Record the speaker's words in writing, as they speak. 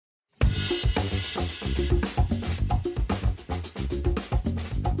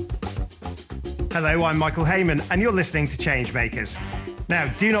Hello, I'm Michael Heyman, and you're listening to Changemakers.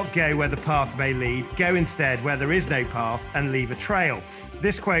 Now, do not go where the path may lead. Go instead where there is no path and leave a trail.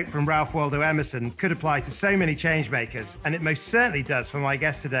 This quote from Ralph Waldo Emerson could apply to so many changemakers, and it most certainly does for my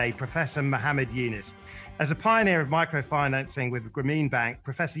guest today, Professor Muhammad Yunus. As a pioneer of microfinancing with Grameen Bank,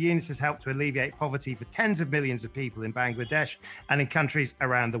 Professor Yunus has helped to alleviate poverty for tens of millions of people in Bangladesh and in countries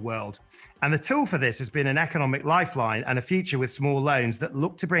around the world. And the tool for this has been an economic lifeline and a future with small loans that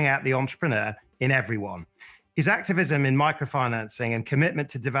look to bring out the entrepreneur in everyone. His activism in microfinancing and commitment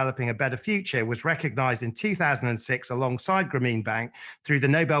to developing a better future was recognized in 2006 alongside Grameen Bank through the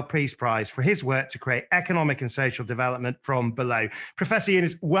Nobel Peace Prize for his work to create economic and social development from below. Professor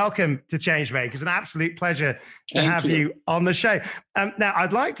Yunus, welcome to Changemakers. It's an absolute pleasure to have you on the show. Now,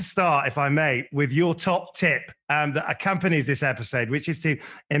 I'd like to start, if I may, with your top tip that accompanies this episode, which is to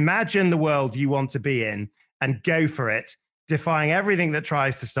imagine the world you want to be in and go for it, defying everything that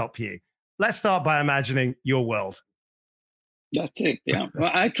tries to stop you. Let's start by imagining your world. That's it, yeah.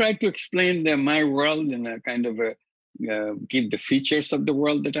 Well, I tried to explain my world in a kind of give the features of the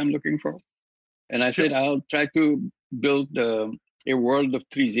world that I'm looking for. And I said, I'll try to build a world of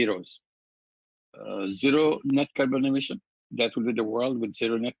 3 zeros. Zero net carbon emission. That will be the world with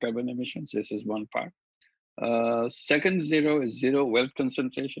zero net carbon emissions. This is one part. Second zero is zero wealth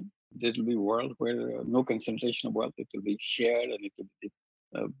concentration. This will be a world where no concentration of wealth. It will be shared and it will be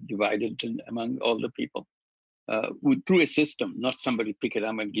divided among all the people through a system, not somebody pick it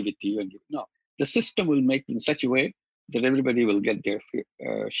up and give it to you and give it. No, the system will make it in such a way that everybody will get their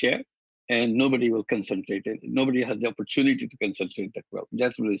share and nobody will concentrate it. Nobody has the opportunity to concentrate that wealth.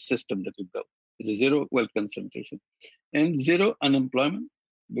 That's really the system that we built. It's a zero wealth concentration and zero unemployment,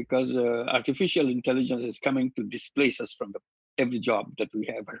 because artificial intelligence is coming to displace us from every job that we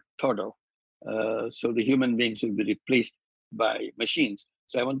have thought of. So the human beings will be replaced by machines.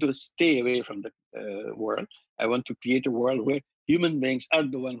 So I want to stay away from the world. I want to create a world where human beings are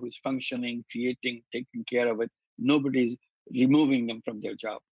the one who's functioning, creating, taking care of it. Nobody's removing them from their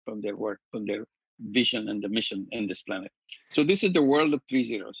job, from their work, from their vision and the mission in this planet. So this is the world of 3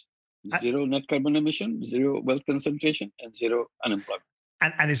 zeros. Zero net carbon emission, zero wealth concentration, and zero unemployment.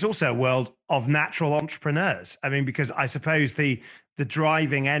 And it's also a world of natural entrepreneurs. I mean, because I suppose the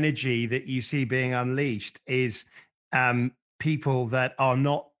driving energy that you see being unleashed is people that are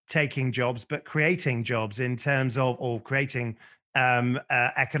not taking jobs, but creating jobs in terms of, or creating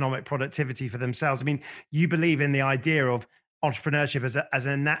economic productivity for themselves. I mean, you believe in the idea of entrepreneurship as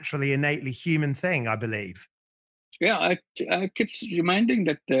a naturally, innately human thing, I believe. Yeah, I keep reminding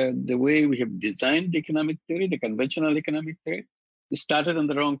that the way we have designed the economic theory, the conventional economic theory, it started on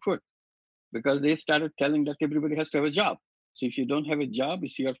the wrong foot, because they started telling that everybody has to have a job. So if you don't have a job,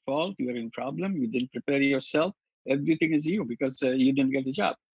 it's your fault, you're in problem, you didn't prepare yourself, everything is you because you didn't get the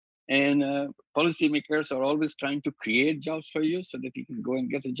job. And policymakers are always trying to create jobs for you so that you can go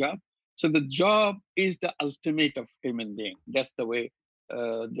and get a job. So the job is the ultimate of human being. That's the way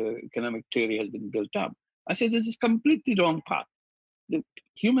the economic theory has been built up. I say this is completely wrong path. The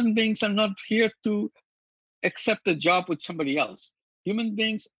human beings are not here to accept a job with somebody else. Human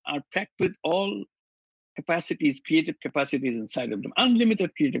beings are packed with all capacities, creative capacities inside of them,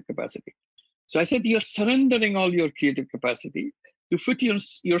 unlimited creative capacity. So I said, you're surrendering all your creative capacity to fit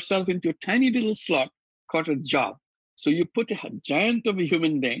yourself into a tiny little slot called a job. So you put a giant of a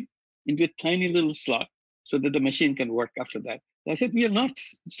human being into a tiny little slot so that the machine can work after that. I said, we are not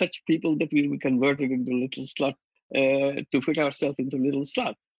such people that we will be converted into a little slot to fit ourselves into a little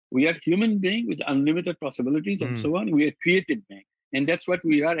slot. We are human beings with unlimited possibilities and so on. We are creative beings. And that's what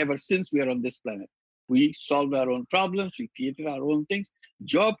we are ever since we are on this planet. We solved our own problems. We created our own things.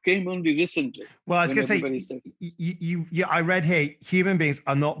 Job came only recently. Well, I was going to say, I read here, human beings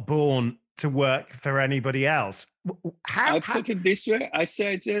are not born to work for anybody else. I put it this way. I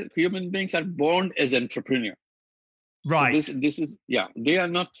said human beings are born as entrepreneurs. Right. So this is, yeah, they are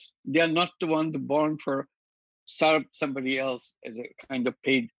not the one born for serve somebody else as a kind of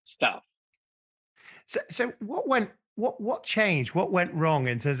paid staff. So what changed? What went wrong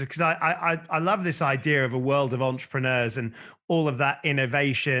in terms of, because I love this idea of a world of entrepreneurs and all of that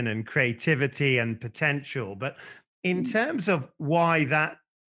innovation and creativity and potential, but in terms of why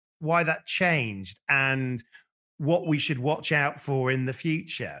that changed and what we should watch out for in the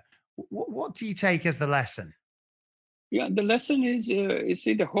future, what do you take as the lesson? Yeah, the lesson is, you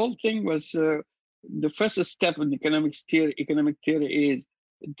see, the whole thing was the first step in economic theory is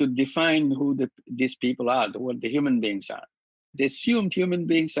to define who these people are, what the human beings are. They assumed human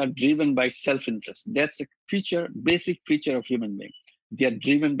beings are driven by self-interest. That's a basic feature of human beings. They are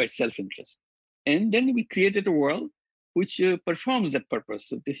driven by self-interest. And then we created a world which performs that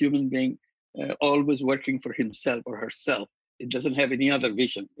purpose of the human being always working for himself or herself. It doesn't have any other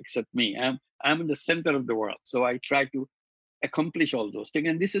vision except me. I'm in the center of the world. So I try to accomplish all those things.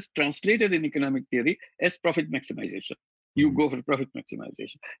 And this is translated in economic theory as profit maximization. You go for profit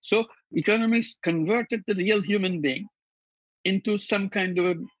maximization. So economists converted the real human being into some kind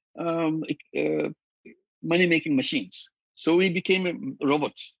of money-making machines. So we became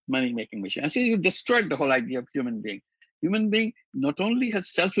robots, money-making machines. And so you destroyed the whole idea of human being. Human being not only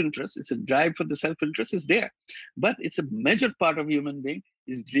has self-interest, it's a drive for the self-interest is there, but it's a major part of human being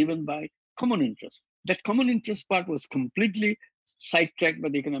is driven by common interest. That common interest part was completely sidetracked by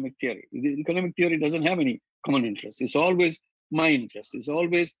the economic theory. The economic theory doesn't have any common interest. It's always my interest. It's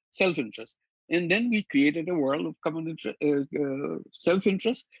always self-interest. And then we created a world of common interest,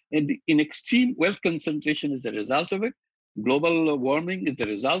 self-interest, and in extreme wealth concentration is the result of it. Global warming is the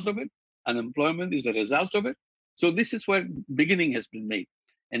result of it. Unemployment is the result of it. So this is where beginning has been made.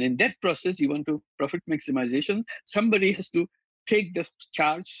 And in that process, you want to profit maximization. Somebody has to take the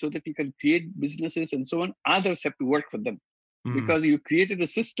charge so that you can create businesses and so on. Others have to work for them because you created a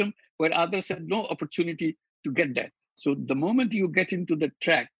system where others had no opportunity to get that. So the moment you get into the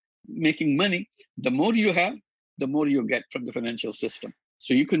track, making money, the more you have, the more you get from the financial system.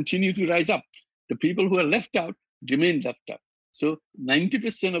 So you continue to rise up. The people who are left out remain left out. So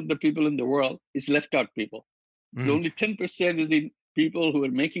 90% of the people in the world is left out people. So only 10% is the people who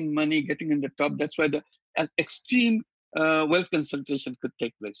are making money, getting in the top. That's why the extreme wealth concentration could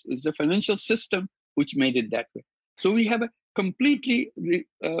take place. It's the financial system which made it that way. So we have a completely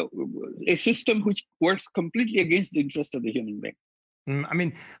a system which works completely against the interest of the human being. I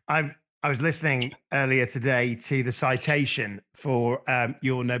mean, I was listening earlier today to the citation for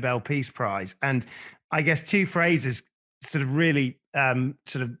your Nobel Peace Prize, and I guess two phrases sort of really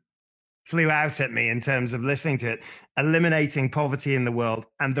sort of flew out at me in terms of listening to it: eliminating poverty in the world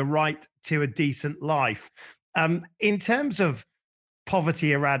and the right to a decent life. In terms of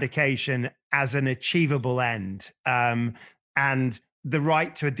poverty eradication as an achievable end, and the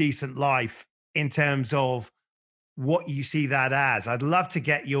right to a decent life in terms of what you see that as, I'd love to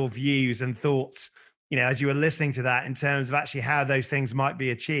get your views and thoughts, as you were listening to that, in terms of actually how those things might be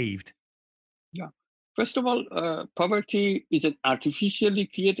achieved. Yeah. First of all, poverty is an artificially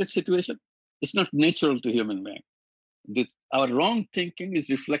created situation. It's not natural to human being. Our wrong thinking is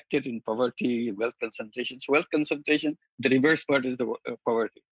reflected in poverty, wealth concentration. So wealth concentration, the reverse part is the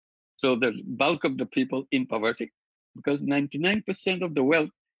poverty. So the bulk of the people in poverty, because 99% of the wealth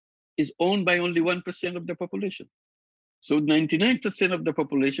is owned by only 1% of the population. So 99% of the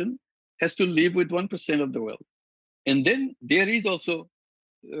population has to live with 1% of the wealth. And then there is also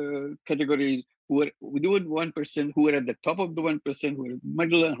categories who are within 1%, who are at the top of the 1%, who are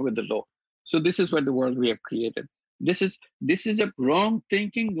middle and who are the low. So this is what the world we have created. This is a wrong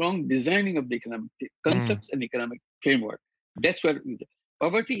thinking, wrong designing of the economic concepts and economic framework. That's where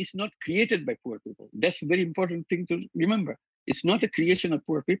poverty is not created by poor people. That's a very important thing to remember. It's not a creation of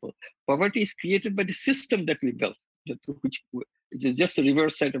poor people. Poverty is created by the system that we built, which is just a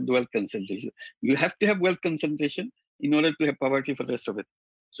reverse side of the wealth concentration. You have to have wealth concentration in order to have poverty for the rest of it.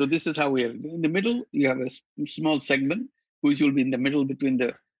 So this is how we are. In the middle, you have a small segment, which will be in the middle between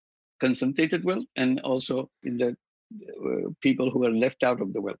the concentrated wealth and also in the people who are left out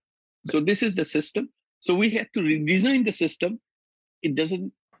of the wealth. So this is the system. So we have to redesign the system. It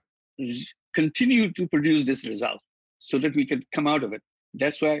doesn't continue to produce this result so that we can come out of it.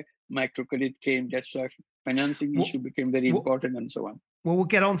 That's why microcredit came. That's why financing issue became very important and so on. Well, we'll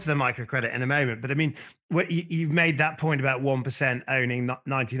get on to the microcredit in a moment. But I mean, you've made that point about 1% owning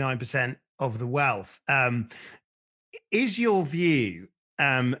 99% of the wealth. Is your view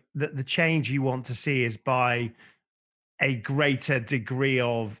that the change you want to see is by a greater degree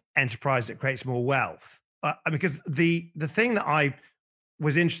of enterprise that creates more wealth? Because the thing that I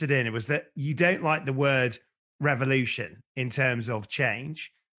was interested in was that you don't like the word revolution in terms of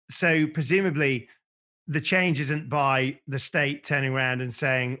change. So presumably the change isn't by the state turning around and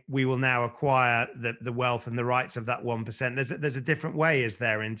saying, we will now acquire the wealth and the rights of that 1%. There's a different way, is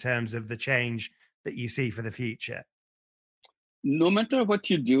there, in terms of the change that you see for the future? No matter what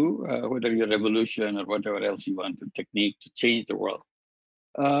you do, whether you're a revolution or whatever else you want, a technique to change the world,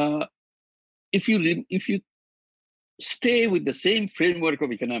 if you stay with the same framework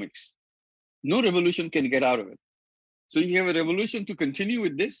of economics, no revolution can get out of it. So you have a revolution to continue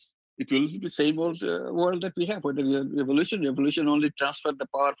with this, it will be the same old world that we have. Whether we have revolution only transfer the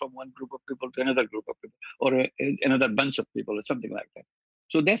power from one group of people to another group of people, or another bunch of people, or something like that.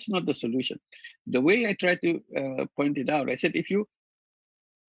 So that's not the solution. The way I try to point it out, I said, if you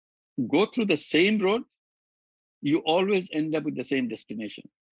go through the same road, you always end up with the same destination.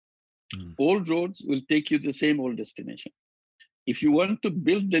 Old roads will take you to the same old destination. If you want to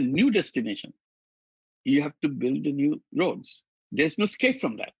build a new destination, you have to build the new roads. There's no escape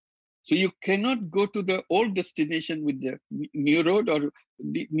from that. So you cannot go to the old destination with the new road or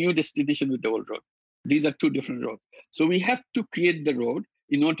the new destination with the old road. These are two different roads. So we have to create the road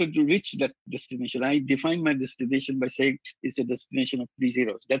in order to reach that destination. I define my destination by saying it's a destination of 3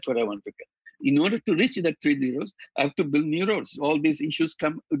 zeros. That's what I want to get. In order to reach that 3 zeros, I have to build new roads. All these issues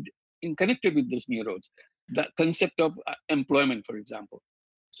come in connected with those new roads. The concept of employment, for example.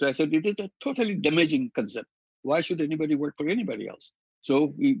 So I said, it is a totally damaging concept. Why should anybody work for anybody else?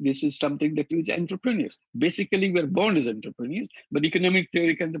 So this is something that is entrepreneurs. Basically, we're born as entrepreneurs, but economic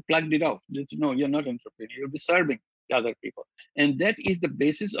theory kind of plugged it out. It's, no, you're not entrepreneur. You'll be serving other people. And that is the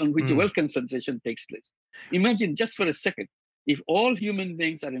basis on which wealth concentration takes place. Imagine just for a second, if all human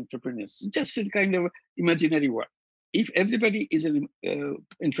beings are entrepreneurs, just a kind of imaginary world. If everybody is an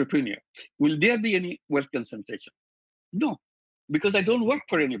entrepreneur, will there be any wealth concentration? No, because I don't work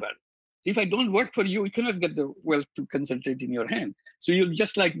for anybody. If I don't work for you, you cannot get the wealth to concentrate in your hand. So you're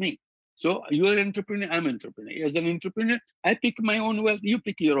just like me. So you're an entrepreneur, I'm an entrepreneur. As an entrepreneur, I pick my own wealth, you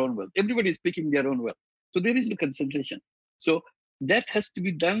pick your own wealth. Everybody is picking their own wealth. So there is the concentration. So that has to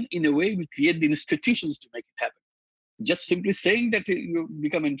be done in a way we create the institutions to make it happen. Just simply saying that you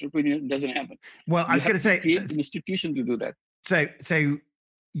become entrepreneur doesn't happen. Well, I was going to say, create an institution to do that. So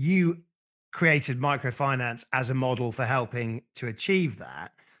you created microfinance as a model for helping to achieve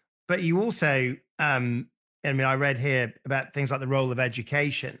that, but you also, I mean, I read here about things like the role of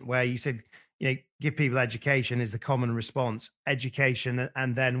education, where you said, give people education is the common response. Education,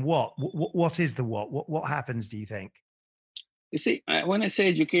 and then what? What is the what? What happens? Do you think? You see, when I say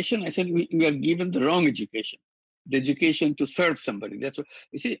education, I said we are given the wrong education. The education to serve somebody. That's what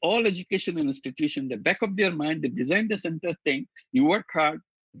you see. All education institutions, the back of their mind, they design the center thing. You work hard,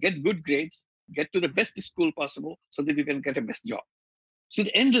 get good grades, get to the best school possible, so that you can get a best job. So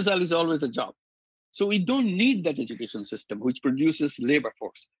the end result is always a job. So we don't need that education system, which produces labor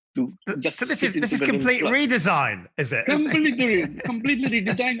force to just. So this is complete redesign, is it? Completely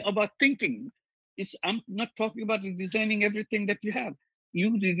redesign about thinking. I'm not talking about redesigning everything that you have.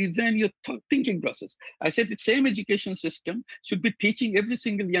 You redesign your thinking process. I said the same education system should be teaching every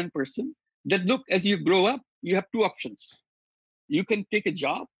single young person that, look, as you grow up, you have two options. You can take a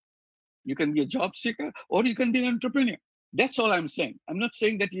job, you can be a job seeker, or you can be an entrepreneur. That's all I'm saying. I'm not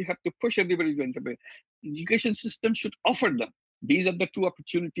saying that you have to push everybody to entrepreneur. Education system should offer them. These are the two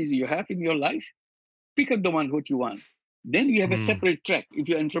opportunities you have in your life. Pick up the one what you want. Then you have a separate track. If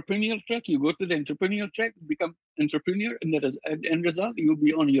you're entrepreneurial track, you go to the entrepreneurial track, become entrepreneur, and that is an end result, you'll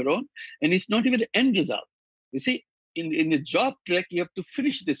be on your own. And it's not even the end result. You see, in the job track, you have to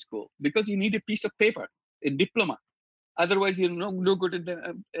finish the school because you need a piece of paper, a diploma. Otherwise, you're no good in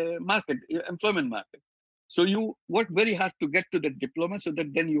the employment market. So you work very hard to get to the diploma so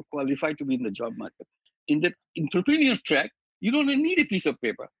that then you qualify to be in the job market. In the entrepreneurial track, you don't need a piece of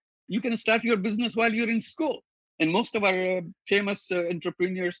paper. You can start your business while you're in school. And most of our famous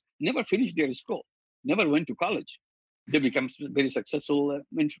entrepreneurs never finished their school, never went to college. They become very successful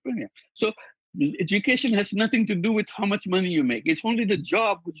entrepreneur. So education has nothing to do with how much money you make. It's only the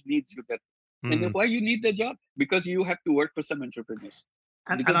job which needs you that. And why you need the job? Because you have to work for some entrepreneurs.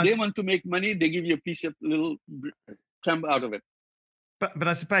 Because they want to make money, they give you a piece of little crumb out of it. But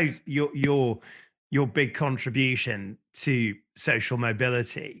I suppose your big contribution to social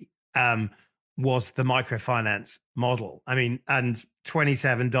mobility was the microfinance model. I mean, and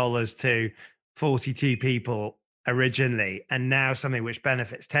 $27 to 42 people originally, and now something which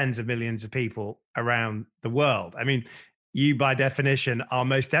benefits tens of millions of people around the world. I mean, you by definition are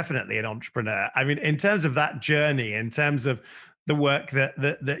most definitely an entrepreneur. I mean, in terms of that journey, in terms of the work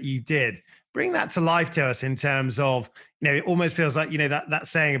that you did, bring that to life to us in terms of, it almost feels like, that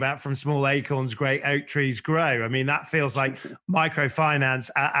saying about from small acorns, great oak trees grow. I mean, that feels like microfinance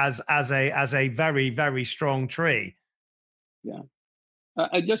as a very, very strong tree. Yeah.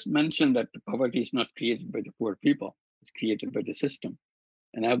 I just mentioned that the poverty is not created by the poor people. It's created by the system.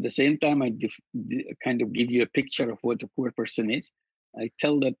 And at the same time, I kind of give you a picture of what a poor person is. I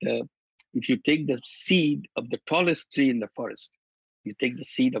tell that if you take the seed of the tallest tree in the forest, you take the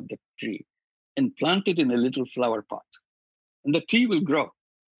seed of the tree and plant it in a little flower pot, and the tree will grow.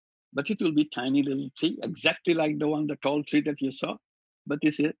 But it will be tiny little tree, exactly like the tall tree that you saw, but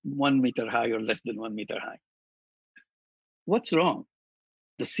this is 1 meter high or less than 1 meter high. What's wrong?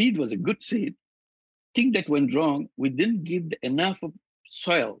 The seed was a good seed. Thing that went wrong, we didn't give enough of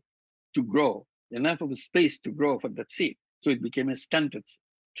soil to grow, enough of a space to grow for that seed. So it became a stunted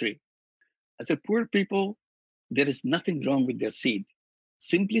tree. I said, poor people, there is nothing wrong with their seed.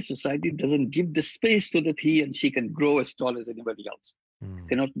 Simply, society doesn't give the space so that he and she can grow as tall as anybody else.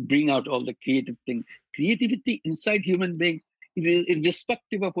 Cannot bring out all the creative thing. Creativity inside human beings,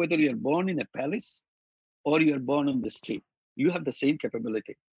 irrespective of whether you are born in a palace or you are born on the street, you have the same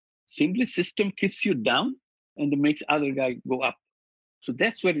capability. Simply, system keeps you down and it makes other guy go up. So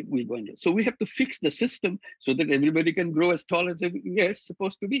that's where we're going to. So we have to fix the system so that everybody can grow as tall as they're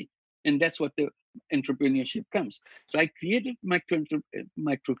supposed to be. And that's what the entrepreneurship comes. So I created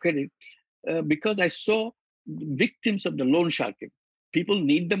microcredit because I saw victims of the loan sharking. People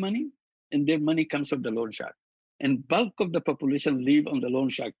need the money, and their money comes from the loan shark. And bulk of the population live on the loan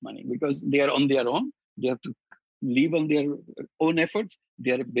shark money because they are on their own. They have to live on their own efforts.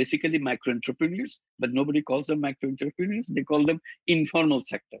 They are basically micro entrepreneurs, but nobody calls them micro entrepreneurs. They call them informal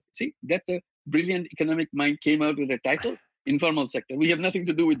sector. See, that's a brilliant economic mind came out with a title, informal sector. We have nothing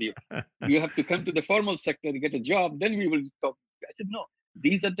to do with you. You have to come to the formal sector to get a job, then we will talk. I said, no,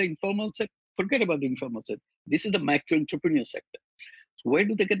 these are the informal sector. Forget about the informal sector. This is the micro entrepreneur sector. So where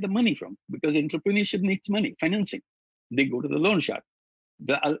do they get the money from? Because entrepreneurship needs money, financing. They go to the loan shark.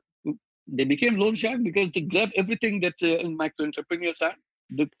 They became loan shark because they grab everything that in micro entrepreneurs are.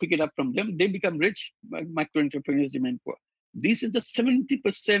 They pick it up from them. They become rich. Micro entrepreneurs remain poor. This is the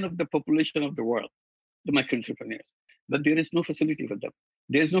 70% of the population of the world, the micro entrepreneurs. But there is no facility for them.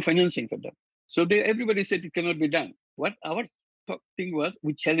 There is no financing for them. So everybody said it cannot be done. What our thing was,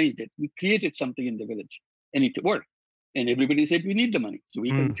 we challenged it. We created something in the village, and it worked. And everybody said we need the money, so we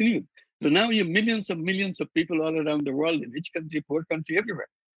continued. So now you have millions of people all around the world, in rich country, poor country, everywhere.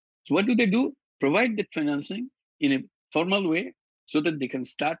 So what do? Provide that financing in a formal way so that they can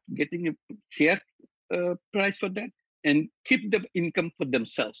start getting a fair price for that and keep the income for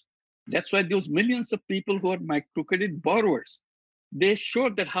themselves. That's why those millions of people who are microcredit borrowers, they show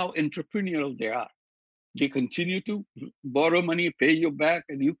that how entrepreneurial they are. They continue to borrow money, pay you back,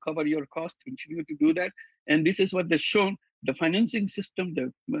 and you cover your cost, continue to do that. And this is what they've shown. The financing system,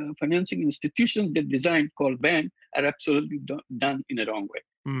 the financing institutions they designed called bank are absolutely done in a wrong way.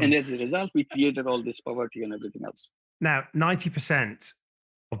 And as a result, we created all this poverty and everything else. Now, 90%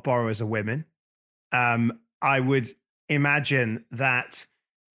 of borrowers are women. I would imagine that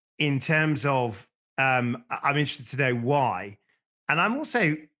in terms of, I'm interested to know why. And I'm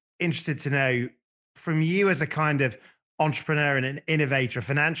also interested to know from you as a kind of entrepreneur and an innovator, a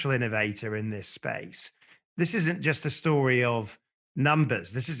financial innovator in this space, this isn't just a story of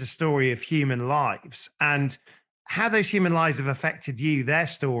numbers. This is a story of human lives and how those human lives have affected you, their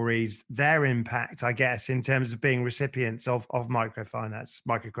stories, their impact, I guess, in terms of being recipients of microfinance,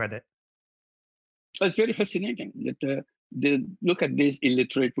 microcredit. It's very fascinating that they look at this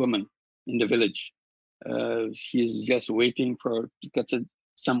illiterate woman in the village. She's just waiting to get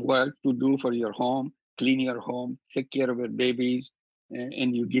some work to do for your home, clean your home, take care of your babies,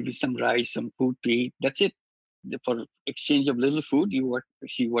 and you give her some rice, some food to eat. That's it. For exchange of little food,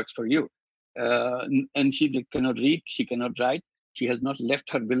 she works for you. And she cannot read, she cannot write. She has not left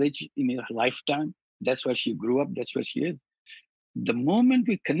her village in her lifetime. That's where she grew up. That's where she is. The moment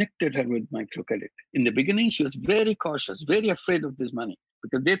we connected her with microcredit, in the beginning, she was very cautious, very afraid of this money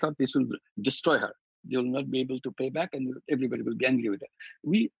because they thought this will destroy her. They will not be able to pay back and everybody will be angry with her.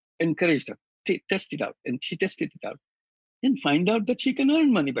 We encouraged her, test it out. And she tested it out and find out that she can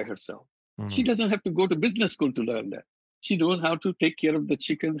earn money by herself. She doesn't have to go to business school to learn that. She knows how to take care of the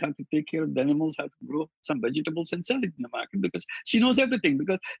chickens, how to take care of the animals, how to grow some vegetables and sell it in the market because she knows everything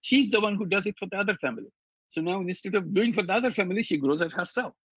because she's the one who does it for the other family. So now instead of doing for the other family, she grows it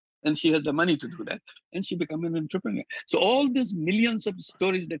herself. And she has the money to do that. And she becomes an entrepreneur. So all these millions of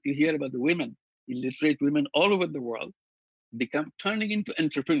stories that you hear about the women, illiterate women all over the world, turning into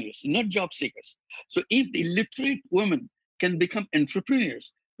entrepreneurs, not job seekers. So if the illiterate woman can become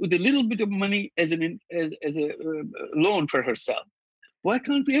entrepreneurs with a little bit of money as a loan for herself, why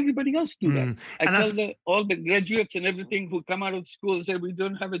can't everybody else do that? I tell all the graduates and everything who come out of school and say, we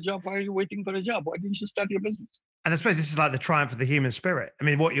don't have a job. Why are you waiting for a job? Why didn't you start your business? And I suppose this is like the triumph of the human spirit. I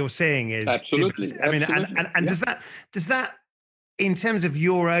mean, what you're seeing is absolutely. And does that, in terms of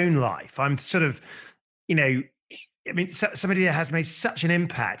your own life, I'm sort of, I mean, somebody that has made such an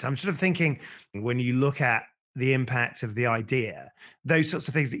impact. I'm sort of thinking when you look at the impact of the idea, those sorts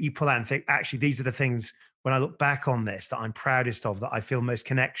of things that you pull out and think, actually, these are the things when I look back on this that I'm proudest of, that I feel most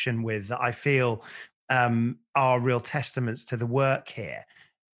connection with, that I feel are real testaments to the work here.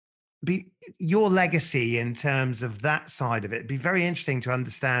 Your legacy in terms of that side of it, it'd be very interesting to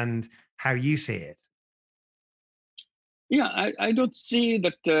understand how you see it. Yeah, I don't see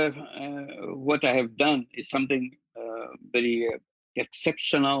that what I have done is something very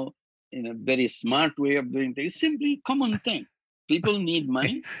exceptional in a very smart way of doing things. It's simply common thing. People need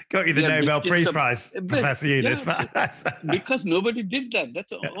money. Got you the They are Nobel victims Peace of Prize, but Professor Yunus. yeah, because nobody did that. That's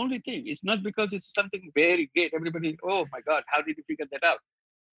the only thing. It's not because it's something very great. Everybody, oh my God, how did you figure that out?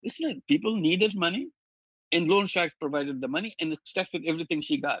 It's not. People needed money, and Loan Shark provided the money and extracted everything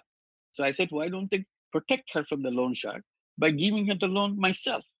she got. So I said, why don't they protect her from the loan shark by giving her the loan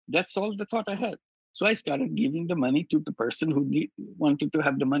myself? That's all the thought I had. So I started giving the money to the person who wanted to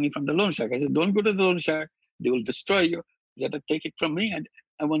have the money from the loan shark. I said, don't go to the loan shark. They will destroy you. You have to take it from me. And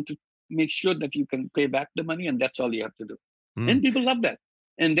I want to make sure that you can pay back the money. And that's all you have to do. And people love that.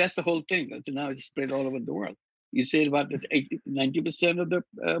 And that's the whole thing. So now it's spread all over the world. You say about that 90% of the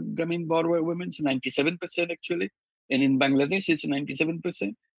Grameen borrower women, 97% actually. And in Bangladesh, it's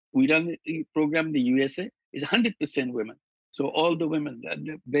 97%. We run a program in the USA, is 100% women. So all the women,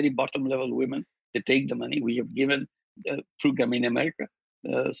 the very bottom level women, they take the money. We have given through Grameen America,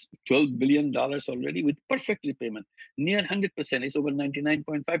 $12 billion already with perfect repayment. Near 100%, it's over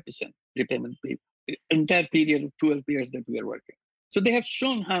 99.5% repayment entire period of 12 years that we are working. So they have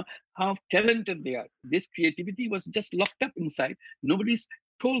shown how talented they are. This creativity was just locked up inside. Nobody's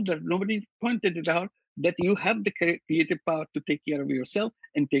told that, nobody pointed it out that you have the creative power to take care of yourself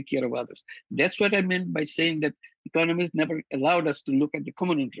and take care of others. That's what I meant by saying that economists never allowed us to look at the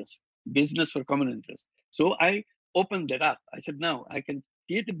common interest, business for common interest. So I opened that up. I said, now I can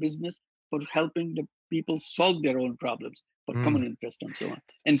create a business for helping the people solve their own problems for common interest and so on,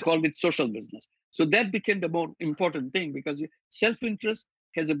 and called it social business. So that became the more important thing because self-interest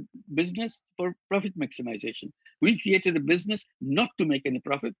has a business for profit maximization. We created a business not to make any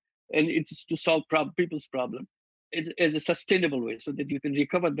profit, and it's to solve people's problem. It's as a sustainable way so that you can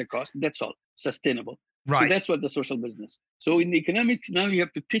recover the cost. That's all, sustainable. Right. So that's what the social business. So in economics, now you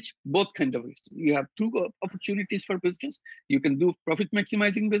have to teach both kind of ways. You have two opportunities for business. You can do profit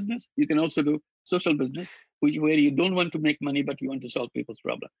maximizing business. You can also do social business, where you don't want to make money, but you want to solve people's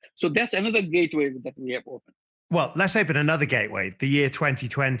problem. So that's another gateway that we have opened. Well, let's open another gateway, the year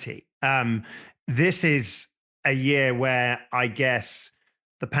 2020. This is a year where I guess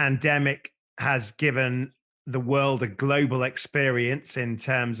the pandemic has given the world a global experience in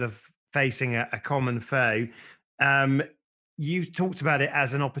terms of facing a common foe. You've talked about it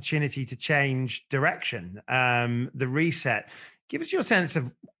as an opportunity to change direction, the reset. Give us your sense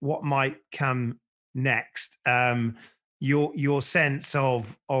of what might come next. Your sense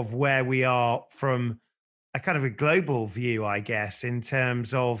of where we are from a kind of a global view, I guess, in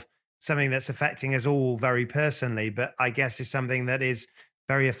terms of something that's affecting us all very personally, but I guess is something that is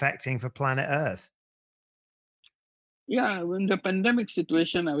very affecting for planet Earth. Yeah, in the pandemic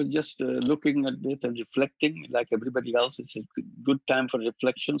situation, I was just looking at it and reflecting like everybody else. It's a good time for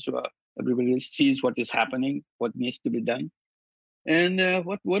reflection. So everybody sees what is happening, what needs to be done. And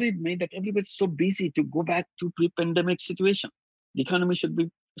what worried me that everybody's so busy to go back to pre-pandemic situation. The economy should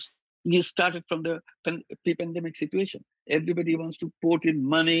be started from the pre-pandemic situation. Everybody wants to put in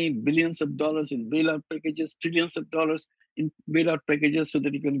money, billions of dollars in bailout packages, trillions of dollars in bailout packages so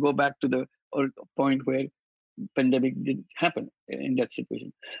that you can go back to the point where pandemic didn't happen in that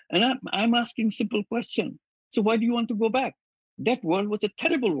situation. And I'm asking simple question. So why do you want to go back? That world was a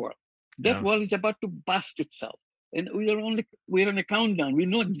terrible world. That world is about to burst itself. And we're on a countdown. We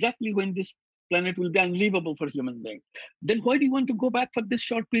know exactly when this planet will be unlivable for human beings. Then why do you want to go back for this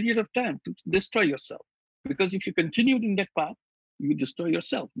short period of time to destroy yourself? Because if you continue in that path, you destroy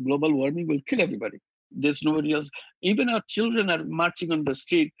yourself. Global warming will kill everybody. There's nobody else. Even our children are marching on the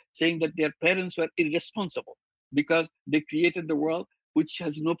street saying that their parents were irresponsible because they created the world which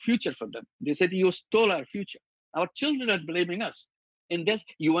has no future for them. They said, you stole our future. Our children are blaming us. And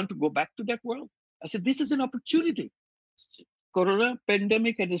you want to go back to that world? I said, this is an opportunity. Corona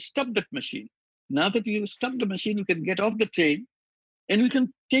pandemic has stopped that machine. Now that you stop the machine, you can get off the train and we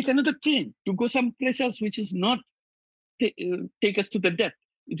can take another train to go someplace else, which is not take us to the death.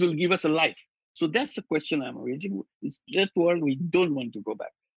 It will give us a life. So that's the question I'm raising. Is that world we don't want to go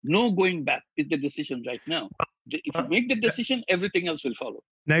back. No going back is the decision right now. If you make the decision, everything else will follow.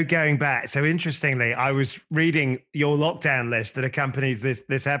 No going back. So interestingly, I was reading your lockdown list that accompanies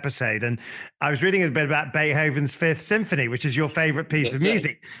this episode, and I was reading a bit about Beethoven's Fifth Symphony, which is your favorite piece of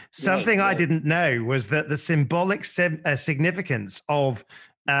music. Right. Something I didn't know was that the symbolic significance of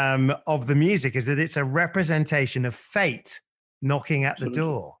the music is that it's a representation of fate knocking at the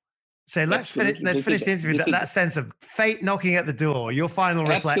door. So let's finish the interview with that sense of fate knocking at the door. Your final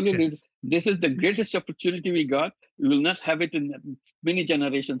reflections. This is the greatest opportunity we got. We will not have it in many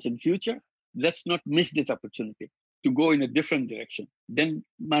generations in future. Let's not miss this opportunity to go in a different direction. Then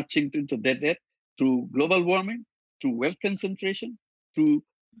marching into that through global warming, through wealth concentration, through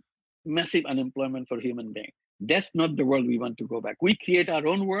massive unemployment for human beings. That's not the world we want to go back. We create our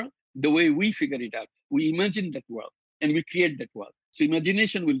own world the way we figure it out. We imagine that world and we create that world. So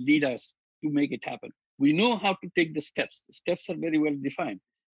imagination will lead us to make it happen. We know how to take the steps. The steps are very well defined,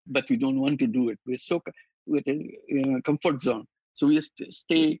 but we don't want to do it. We're so with a comfort zone. So we just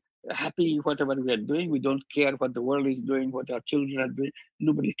stay happy whatever we are doing. We don't care what the world is doing, what our children are doing.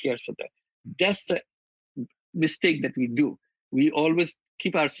 Nobody cares for that. That's the mistake that we do. We always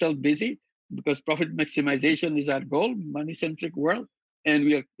keep ourselves busy because profit maximization is our goal, money-centric world, and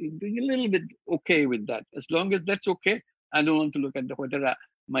we are doing a little bit okay with that. As long as that's okay, I don't want to look at whether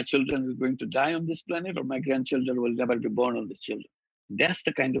my children are going to die on this planet or my grandchildren will never be born on this children. That's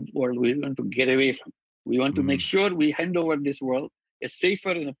the kind of world we want to get away from. We want to make sure we hand over this world, a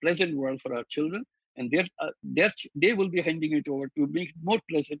safer and a pleasant world for our children, and they will be handing it over to make more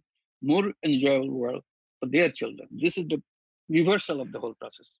pleasant, more enjoyable world for their children. This is the reversal of the whole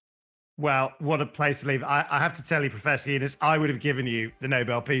process. Well, what a place to leave. I have to tell you, Professor Yunus, I would have given you the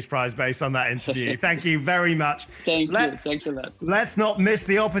Nobel Peace Prize based on that interview. Thank you very much. Thank you. Thanks a lot. Let's not miss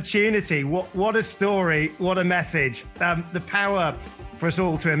the opportunity. What a story. What a message. The power for us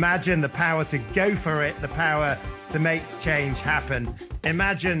all to imagine, the power to go for it, the power to make change happen.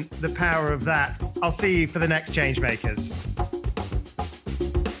 Imagine the power of that. I'll see you for the next Changemakers.